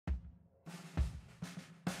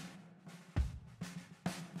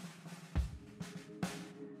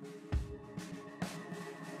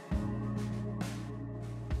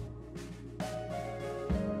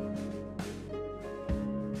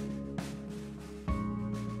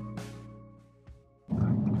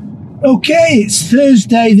Okay, it's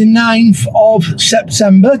Thursday the 9th of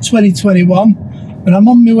September 2021 and I'm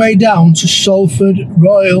on my way down to Salford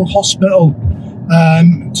Royal Hospital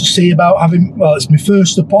to see about having, well, it's my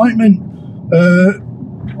first appointment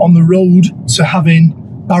on the road to having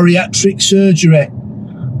bariatric surgery.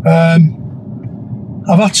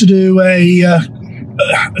 I've had to do a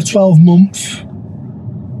 12-month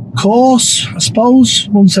course, I suppose.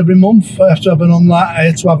 Once every month I had to have an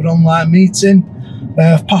online meeting.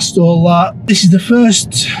 I've passed all that. This is the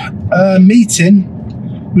first meeting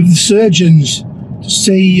with the surgeons to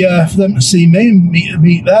see for them to see me and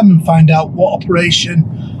meet them and find out what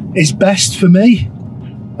operation is best for me.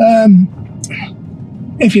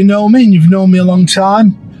 If you know me and you've known me a long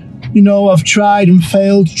time, you know I've tried and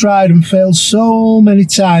failed so many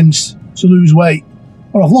times to lose weight.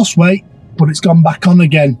 Or I've lost weight, but it's gone back on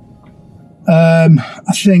again. I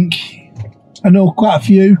think I know quite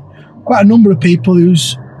a number of people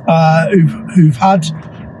who've had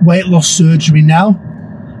weight loss surgery now,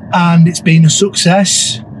 and it's been a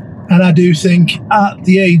success. And I do think at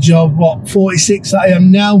the age of 46 that I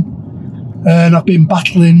am now, and I've been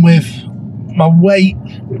battling with my weight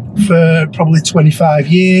for probably 25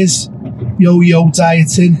 years, yo-yo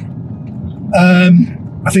dieting.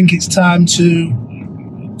 I think it's time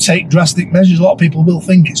to take drastic measures. A lot of people will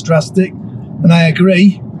think it's drastic, and I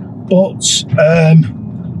agree, but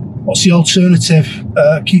what's the alternative?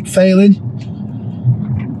 Keep failing,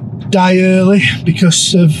 die early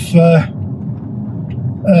because of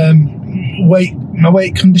my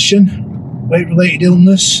weight condition, weight-related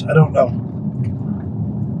illness, I don't know.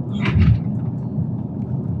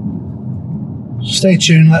 Stay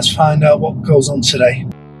tuned, let's find out what goes on today.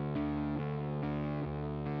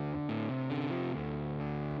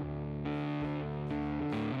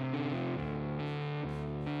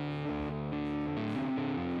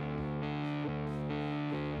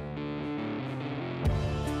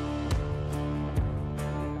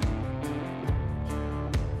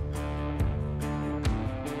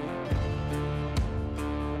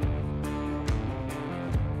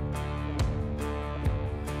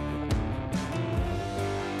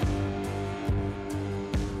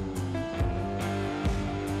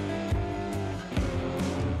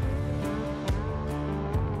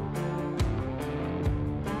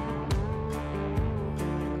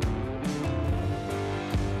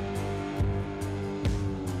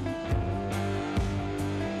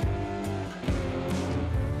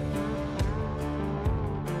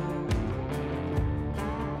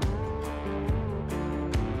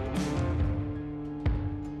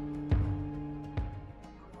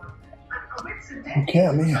 Okay,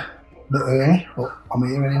 I'm here a bit early, but I'm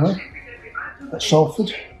here anyway, at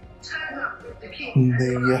Salford, in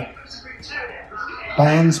the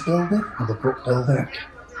Barnes building, or the Brook building.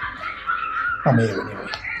 I'm here anyway,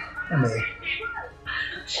 I'm here.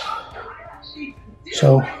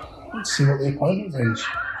 So, let's see what the appointment brings.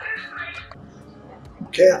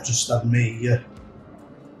 Okay, I've just had me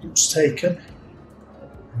bloods taken,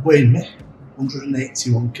 weighing me,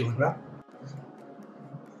 181 kilogram.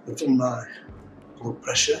 I've done my blood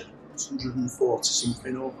pressure, it's 140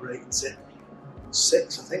 something over 86,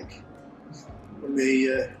 I think. And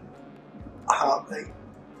my heart rate,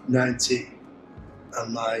 90,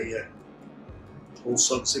 and my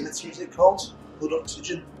pulse oximeter, is it called? Blood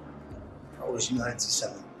oxygen, that was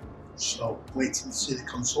 97. So, waiting to see the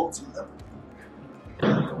consultant now.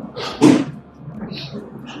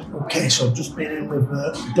 Okay, so I've just been in with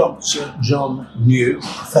Dr. John New,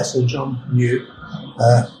 Professor John New,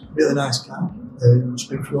 really nice guy. He's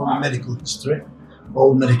been through all my medical history,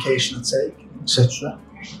 all the medication I take, etc.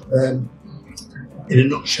 In a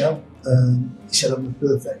nutshell, he said I'm the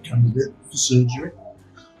perfect candidate for surgery,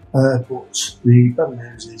 but the bad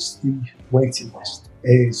news is the waiting list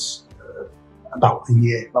is about a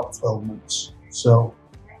year, about 12 months. So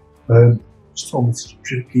just told me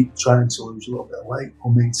to keep trying to lose a little bit of weight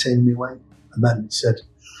or maintain my weight, and then he said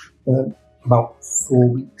about 4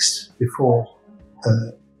 weeks before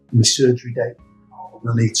my surgery date,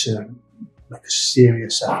 I need to make a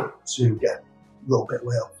serious effort to get a little bit of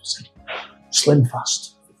weight off. So slim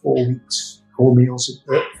fast for 4 weeks,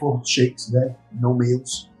 4 shakes a day, no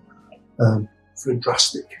meals, for a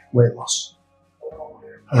drastic weight loss.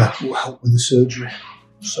 Will help with the surgery.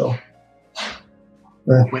 So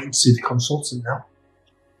waiting to see the consultant now.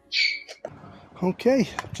 Okay,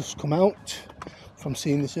 I've just come out from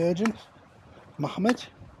seeing the surgeon, Mohammed.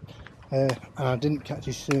 And I didn't catch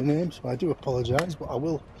his surname, so I do apologise, but I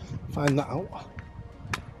will find that out.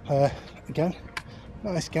 Again,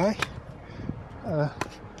 nice guy.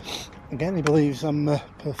 Again, he believes I'm a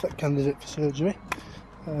perfect candidate for surgery.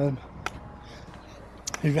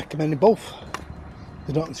 he recommended, both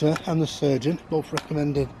the doctor and the surgeon both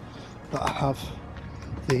recommended that I have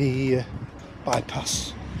the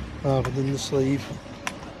bypass rather than the sleeve.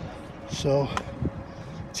 So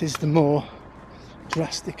it is the more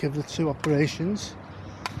drastic of the two operations,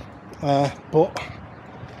 but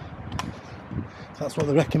if that's what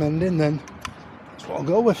they're recommending, then that's what I'll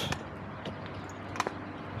go with.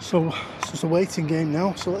 So it's just a waiting game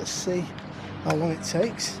now, so let's see how long it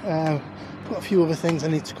takes. Got a few other things I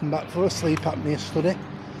need to come back for, a sleep apnea study,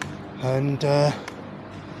 and I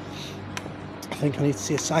think I need to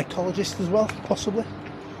see a psychologist as well, possibly.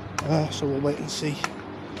 So we'll wait and see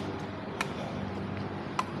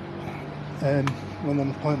when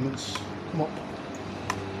them appointments come up.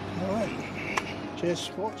 Alright, cheers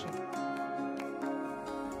for watching.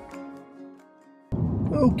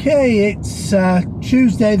 Okay, it's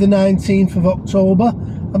Tuesday the 19th of October.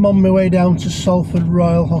 I'm on my way down to Salford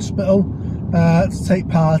Royal Hospital to take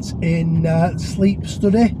part in sleep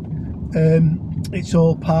study. It's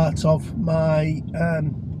all part of my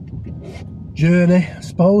journey, I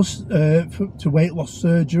suppose, to weight loss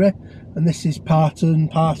surgery, and this is part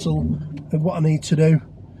and parcel of what I need to do.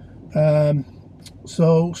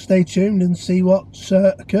 So stay tuned and see what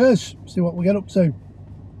occurs, see what we get up to.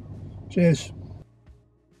 Cheers.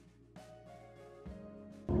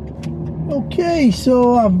 Okay,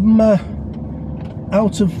 so I'm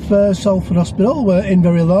out of Salford Hospital. We're in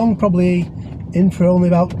very long, probably in for only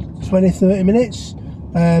about 20-30 minutes.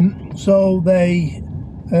 So they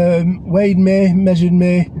weighed me, measured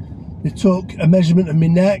me, they took a measurement of my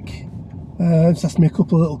neck, just asked me a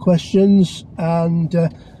couple of little questions, and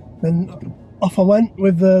then off I went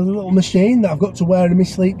with the little machine that I've got to wear in my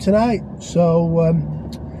sleep tonight. So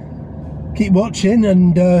keep watching,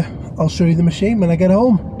 and I'll show you the machine when I get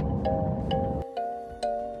home.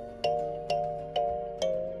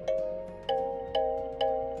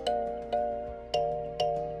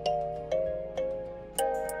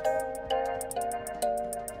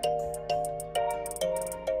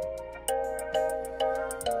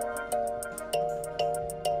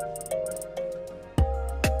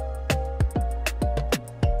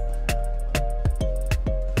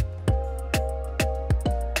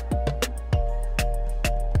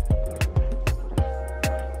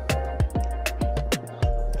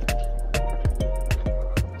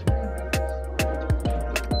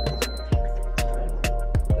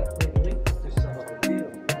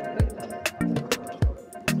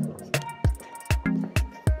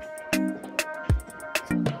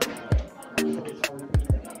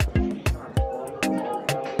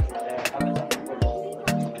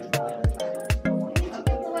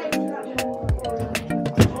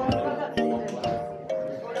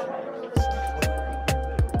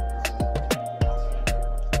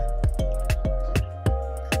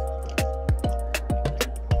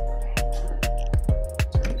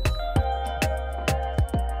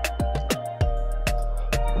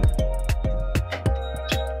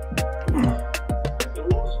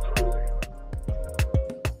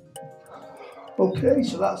 Okay,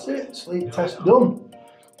 so that's it, sleep test done.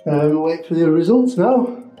 We'll wait for the results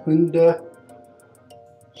now and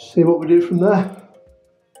see what we do from there.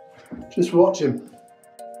 Just watch him.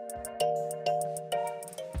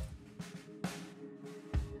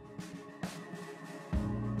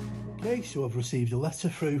 Okay, so I've received a letter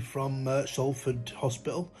through from Salford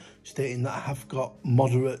Hospital stating that I have got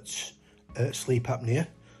moderate sleep apnea.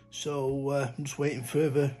 So I'm just waiting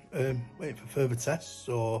for further tests,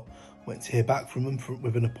 or waiting to hear back from them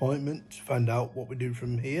with an appointment to find out what we do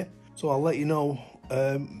from here. So I'll let you know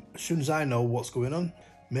as soon as I know what's going on.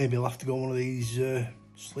 Maybe I'll have to go on one of these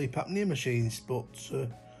sleep apnea machines, but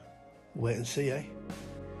wait and see, eh?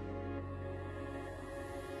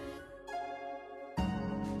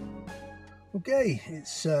 Okay,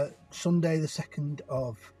 it's Sunday the 2nd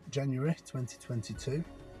of January 2022.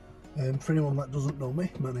 For anyone that doesn't know me,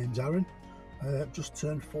 my name's Aaron. I've just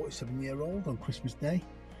turned 47-year-old on Christmas Day.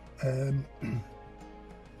 I'm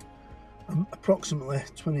approximately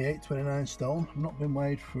 28-29 stone. I've not been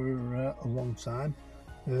weighed for a long time.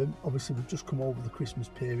 Obviously we've just come over the Christmas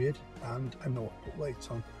period, and I know I've put weight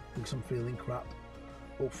on because I'm feeling crap,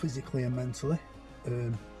 both physically and mentally.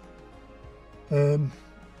 I'm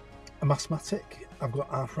asthmatic. I've got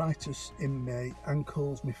arthritis in my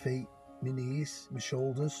ankles, my feet, my knees, my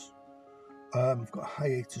shoulders. I've got a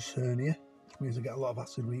hiatus hernia, which means I get a lot of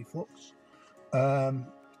acid reflux.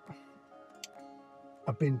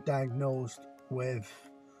 I've been diagnosed with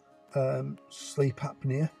sleep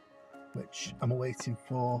apnea, which I'm awaiting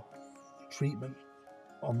for treatment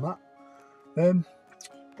on that.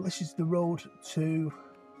 But this is the road to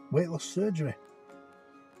weight loss surgery.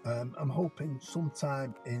 I'm hoping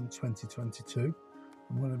sometime in 2022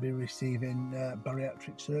 I'm going to be receiving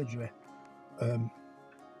bariatric surgery.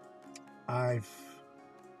 I've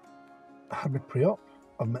had my pre-op,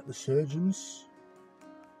 I've met the surgeons,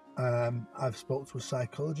 I've spoke to a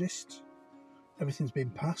psychologist, everything's been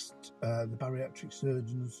passed. The bariatric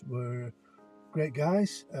surgeons were great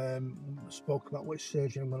guys, spoke about which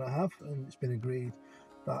surgery I'm going to have, and it's been agreed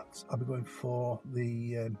that I'll be going for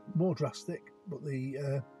the more drastic, but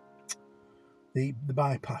the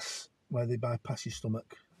bypass, where they bypass your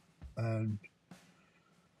stomach. And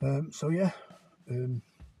so yeah, it's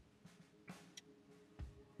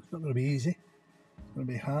not going to be easy, it's going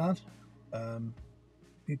to be hard.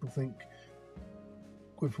 People think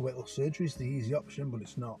going for weight loss surgery is the easy option, but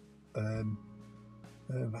it's not.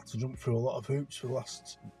 I've had to jump through a lot of hoops for the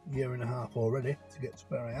last year and a half already to get to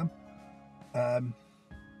where I am.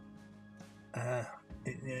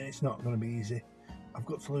 It's not going to be easy. I've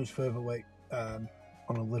got to lose further weight on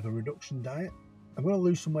a liver reduction diet. I'm going to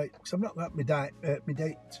lose some weight because I've not got my date.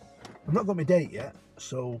 I've not got my date yet,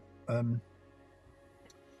 so I'm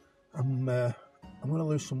going to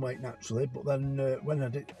lose some weight naturally. But then when I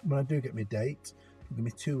do get my date, it'll give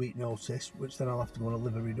me 2-week notice, which then I'll have to go on a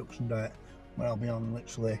liver reduction diet, where I'll be on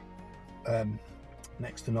literally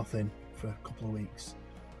next to nothing for a couple of weeks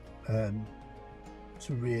to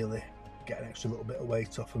really get an extra little bit of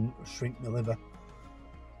weight off and shrink my liver.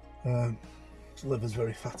 The liver's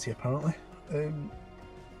very fatty apparently.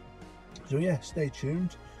 So yeah, stay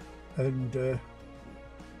tuned, and you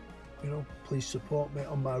know, please support me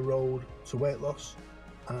on my road to weight loss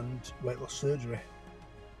and weight loss surgery.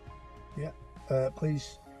 Yeah,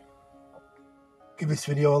 please give this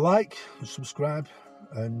video a like and subscribe,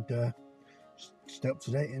 and stay up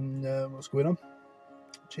to date in what's going on.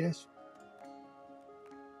 Cheers.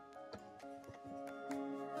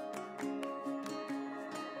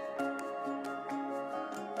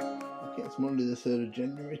 Okay, it's Monday the 3rd of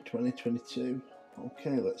January 2022.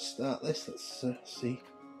 Okay, let's start this. Let's see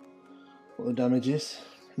what the damage is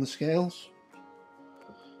on the scales.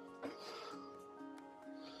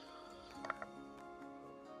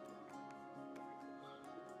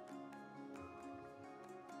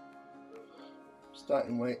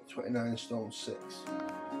 Starting weight 29 stone 6.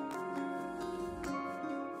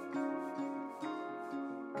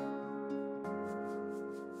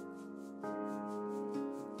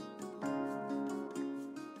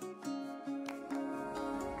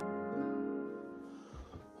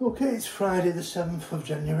 Okay, it's Friday the 7th of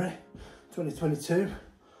January 2022,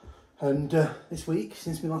 and this week,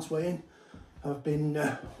 since my last weigh-in, I've been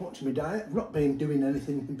watching my diet. I've not been doing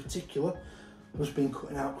anything in particular. I've just been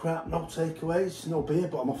cutting out crap, no takeaways, no beer,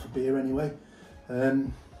 but I'm off of beer anyway.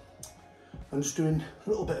 I'm just doing a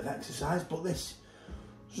little bit of exercise, but this,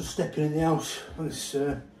 just stepping in the house, and this,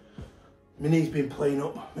 my knee's been playing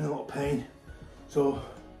up, I'm in a lot of pain. So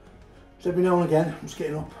every now and again, I'm just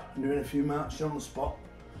getting up and doing a few marches on the spot.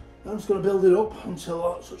 I'm just going to build it up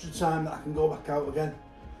until such a time that I can go back out again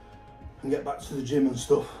and get back to the gym and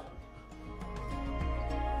stuff.